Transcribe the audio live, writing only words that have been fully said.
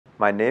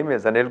My name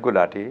is Anil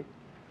Gulati.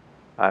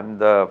 I'm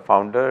the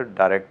founder,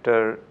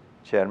 director,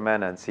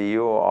 chairman and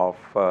CEO of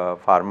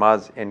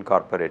Pharmazz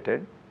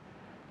Incorporated.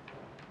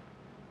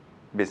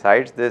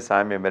 Besides this,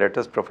 I'm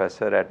emeritus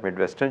professor at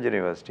Midwestern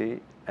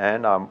University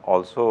and I'm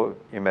also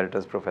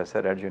emeritus professor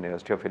at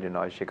University of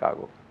Illinois,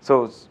 Chicago.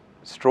 So,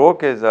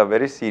 stroke is a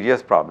very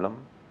serious problem.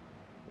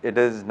 It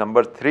is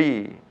number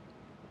 3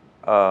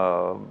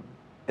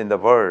 in the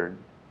world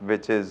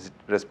which is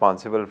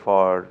responsible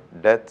for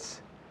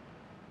deaths,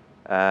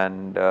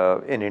 and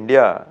in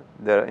India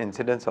the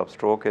incidence of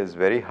stroke is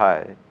very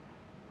high.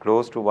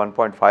 Close to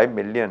 1.5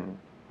 million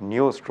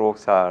new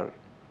strokes are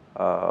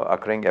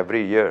occurring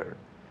every year.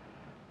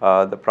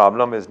 The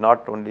problem is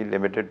not only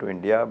limited to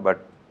India,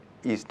 but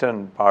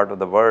eastern part of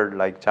the world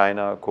like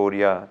China,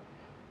 Korea,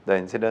 the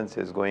incidence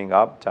is going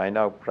up.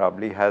 China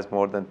probably has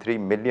more than 3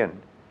 million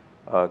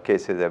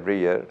cases every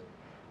year.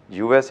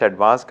 US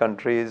advanced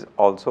countries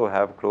also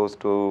have close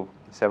to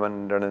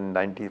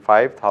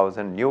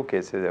 795,000 new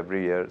cases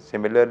every year.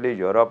 Similarly,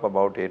 Europe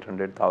about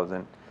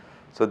 800,000.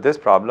 So this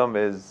problem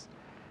is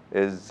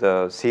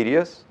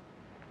serious,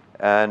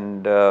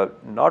 and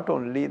not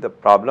only the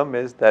problem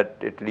is that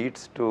it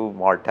leads to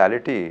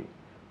mortality,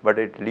 but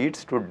it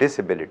leads to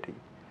disability.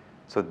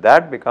 So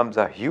that becomes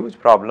a huge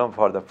problem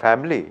for the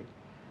family,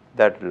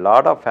 that a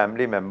lot of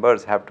family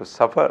members have to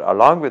suffer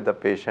along with the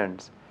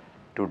patients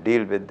to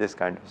deal with this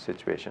kind of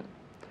situation.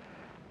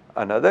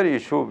 Another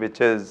issue which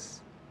is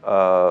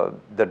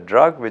the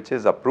drug which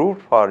is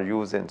approved for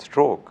use in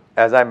stroke.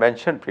 As I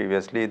mentioned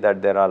previously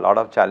that there are a lot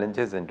of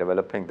challenges in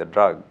developing the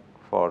drug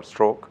for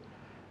stroke,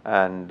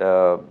 and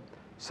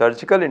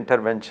surgical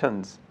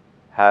interventions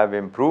have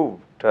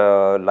improved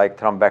like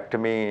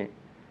thrombectomy.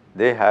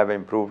 They have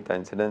improved the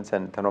incidence,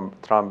 and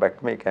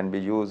thrombectomy can be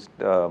used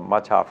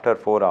much after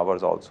 4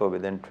 hours also,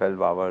 within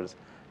 12 hours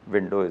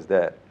window is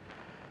there.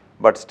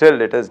 But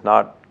still it is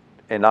not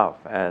enough,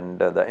 and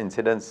the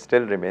incidence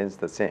still remains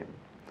the same.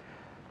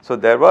 So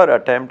there were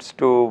attempts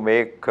to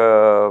make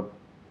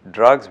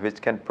drugs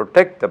which can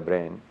protect the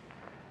brain,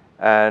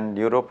 and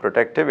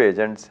neuroprotective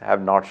agents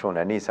have not shown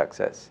any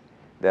success.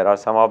 There are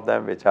some of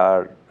them which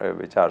are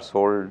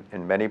sold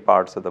in many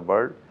parts of the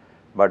world,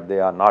 but they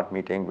are not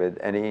meeting with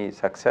any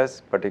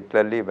success,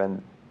 particularly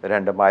when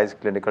randomized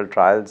clinical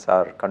trials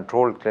or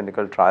controlled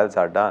clinical trials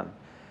are done.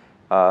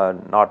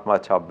 Not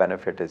much of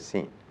benefit is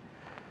seen.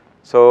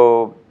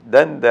 So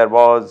then there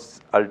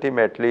was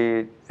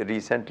ultimately,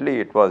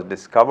 recently it was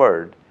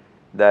discovered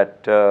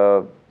that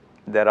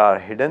there are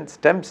hidden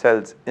stem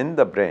cells in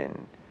the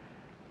brain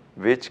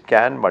which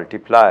can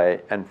multiply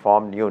and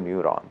form new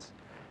neurons.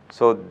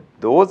 So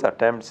those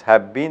attempts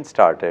have been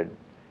started,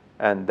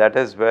 and that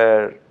is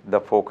where the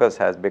focus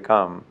has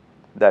become,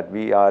 that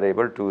we are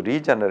able to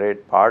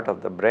regenerate part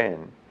of the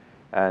brain,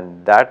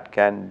 and that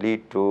can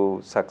lead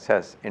to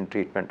success in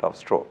treatment of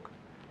stroke.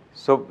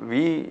 So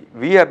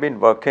we have been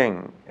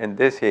working in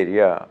this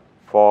area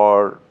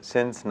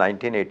since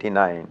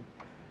 1989,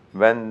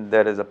 when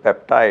there is a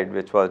peptide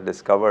which was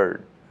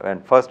discovered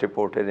and first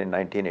reported in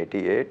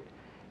 1988,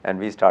 and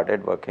we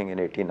started working in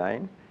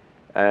 89,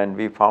 and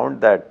we found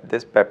that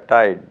this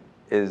peptide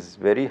is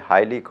very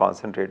highly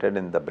concentrated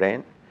in the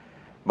brain.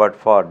 But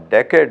for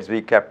decades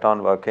we kept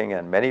on working,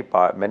 and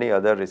many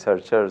other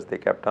researchers, they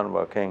kept on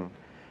working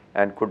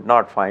and could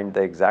not find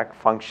the exact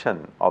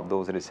function of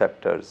those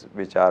receptors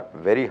which are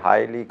very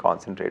highly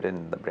concentrated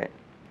in the brain.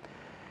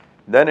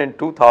 Then in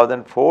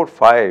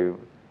 2004-05,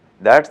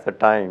 that's the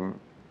time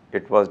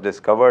it was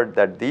discovered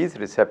that these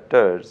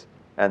receptors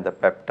and the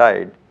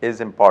peptide is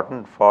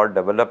important for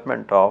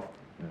development of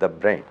the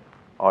brain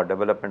or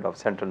development of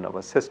central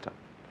nervous system.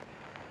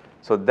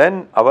 So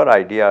then our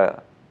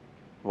idea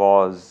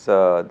was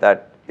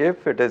that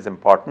if it is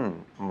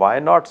important, why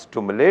not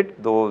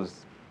stimulate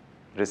those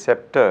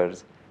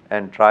receptors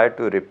and try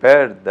to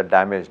repair the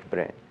damaged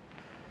brain.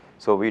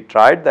 So we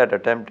tried that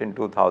attempt in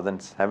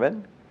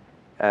 2007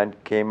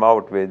 and came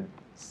out with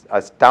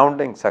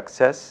astounding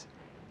success,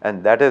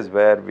 and that is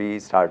where we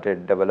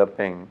started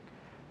developing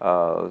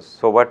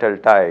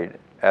sovateltide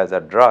as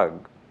a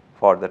drug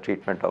for the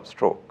treatment of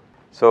stroke.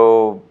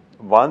 So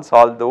once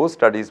all those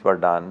studies were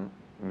done,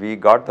 we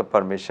got the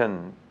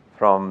permission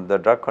from the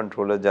Drug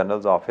Controller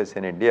General's office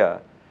in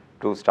India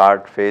to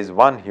start phase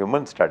 1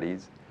 human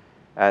studies,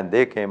 and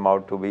they came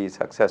out to be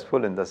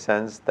successful in the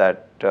sense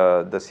that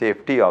the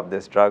safety of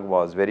this drug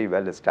was very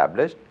well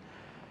established.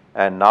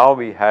 And now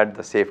we had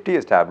the safety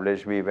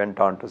established, we went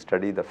on to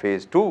study the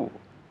phase 2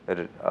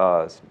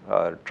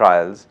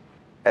 trials.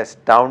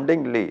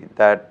 Astoundingly,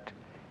 that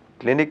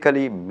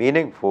clinically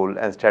meaningful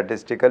and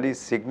statistically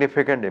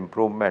significant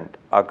improvement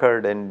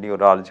occurred in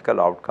neurological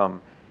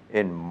outcome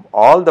in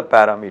all the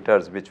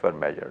parameters which were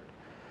measured.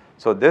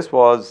 So this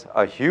was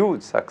a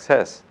huge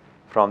success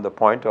from the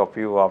point of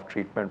view of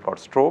treatment for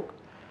stroke,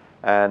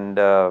 and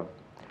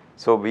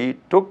so we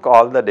took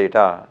all the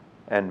data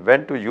and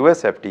went to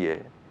US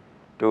FDA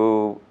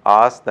to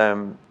ask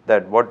them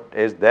that what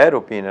is their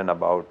opinion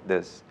about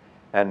this,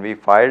 and we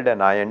filed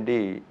an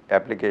IND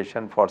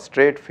application for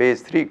straight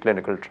phase 3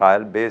 clinical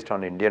trial based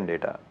on Indian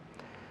data.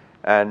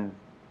 And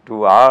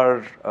to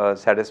our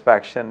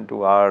satisfaction,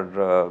 to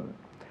our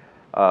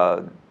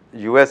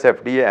US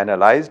FDA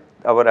analyzed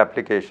our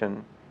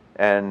application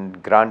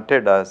and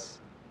granted us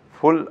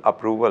full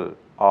approval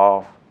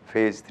of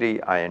phase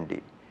 3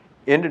 IND.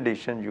 In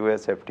addition,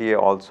 US FDA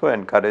also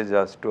encouraged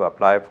us to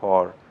apply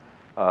for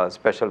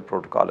special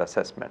protocol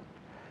assessment.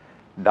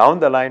 Down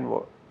the line,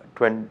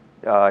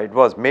 it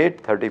was May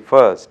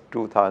 31st,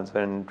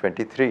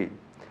 2023,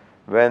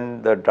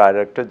 when the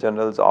Director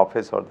General's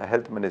Office or the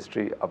Health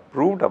Ministry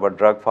approved our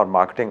drug for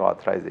marketing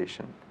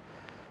authorization.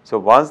 So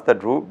once the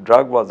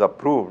drug was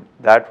approved,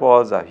 that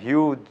was a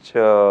huge,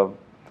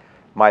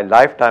 my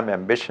lifetime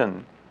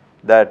ambition,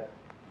 that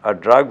a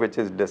drug which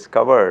is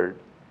discovered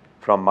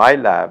from my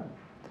lab,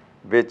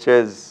 which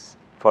is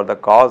for the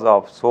cause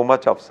of so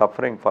much of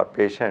suffering for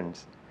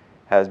patients,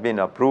 has been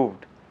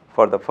approved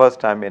for the first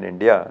time in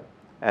India.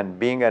 And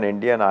being an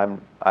Indian,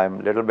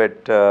 I'm little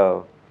bit,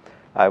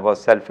 I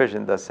was selfish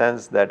in the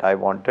sense that I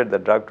wanted the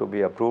drug to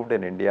be approved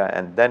in India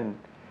and then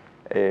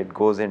it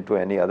goes into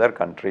any other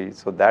country.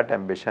 So that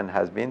ambition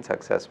has been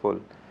successful.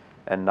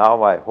 And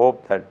now I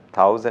hope that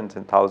thousands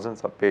and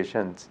thousands of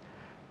patients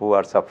who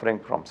are suffering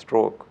from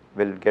stroke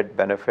will get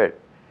benefit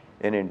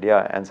in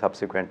India and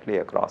subsequently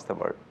across the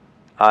world.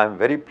 I am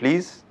very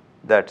pleased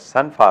that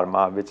Sun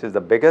Pharma, which is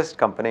the biggest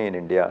company in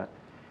India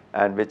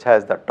and which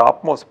has the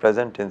topmost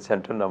presence in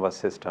central nervous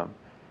system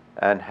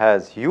and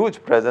has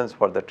huge presence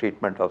for the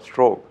treatment of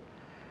stroke,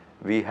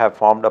 we have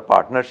formed a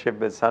partnership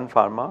with Sun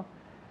Pharma,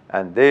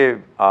 and they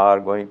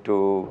are going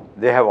to,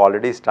 they have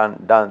already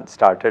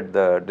started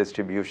the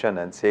distribution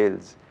and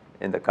sales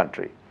in the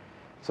country.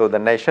 So the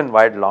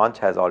nationwide launch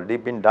has already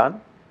been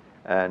done,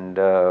 and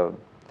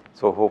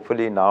so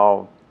hopefully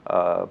now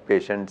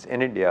patients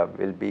in India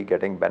will be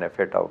getting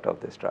benefit out of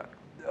this drug.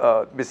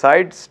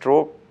 Besides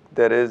stroke,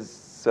 there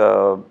is,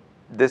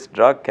 this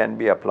drug can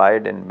be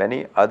applied in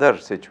many other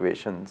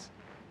situations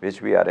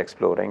which we are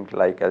exploring,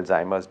 like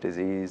Alzheimer's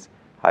disease,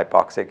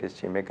 hypoxic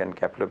ischemic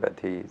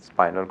encephalopathy,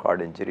 spinal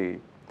cord injury,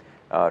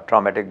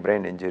 traumatic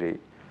brain injury,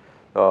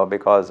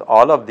 because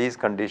all of these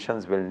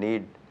conditions will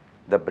need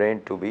the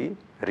brain to be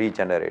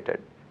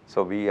regenerated.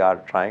 So we are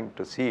trying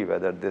to see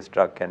whether this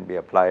drug can be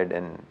applied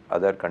in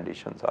other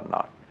conditions or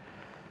not.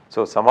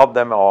 So some of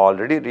them have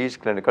already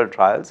reached clinical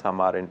trials, some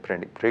are in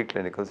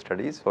preclinical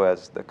studies. So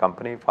as the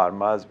company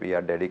Pharmazz, we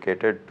are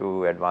dedicated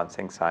to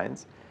advancing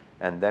science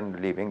and then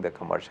leaving the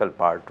commercial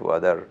part to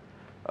other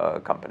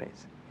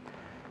companies.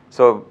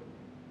 So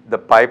the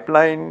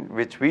pipeline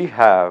which we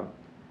have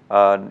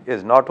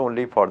is not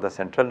only for the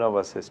central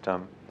nervous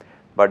system,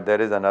 but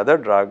there is another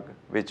drug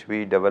which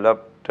we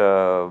developed,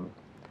 a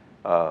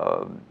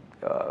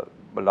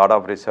lot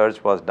of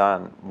research was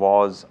done,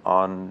 was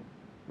on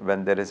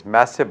when there is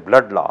massive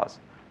blood loss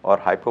or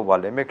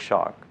hypovolemic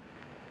shock.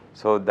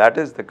 So that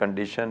is the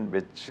condition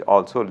which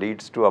also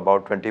leads to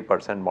about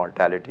 20%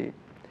 mortality.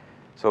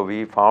 So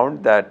we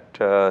found that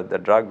the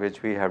drug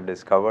which we have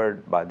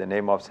discovered by the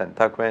name of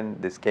Sentaquin,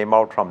 this came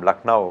out from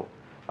Lucknow,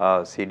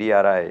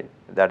 CDRI,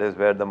 that is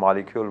where the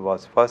molecule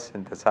was first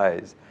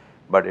synthesized,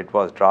 but it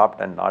was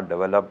dropped and not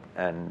developed,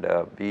 and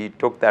we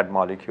took that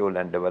molecule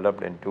and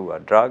developed into a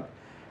drug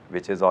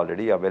which is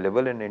already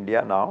available in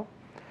India now,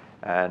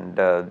 and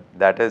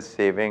that is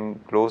saving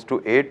close to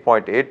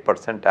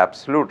 8.8%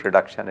 absolute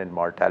reduction in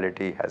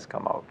mortality has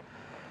come out.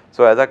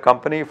 So as a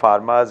company,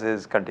 Pharmazz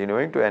is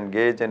continuing to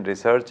engage in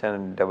research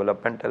and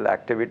developmental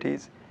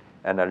activities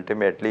and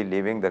ultimately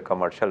leaving the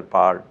commercial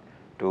part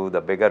to the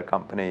bigger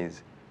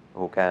companies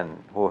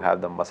who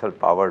have the muscle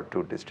power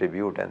to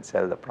distribute and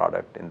sell the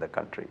product in the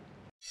country.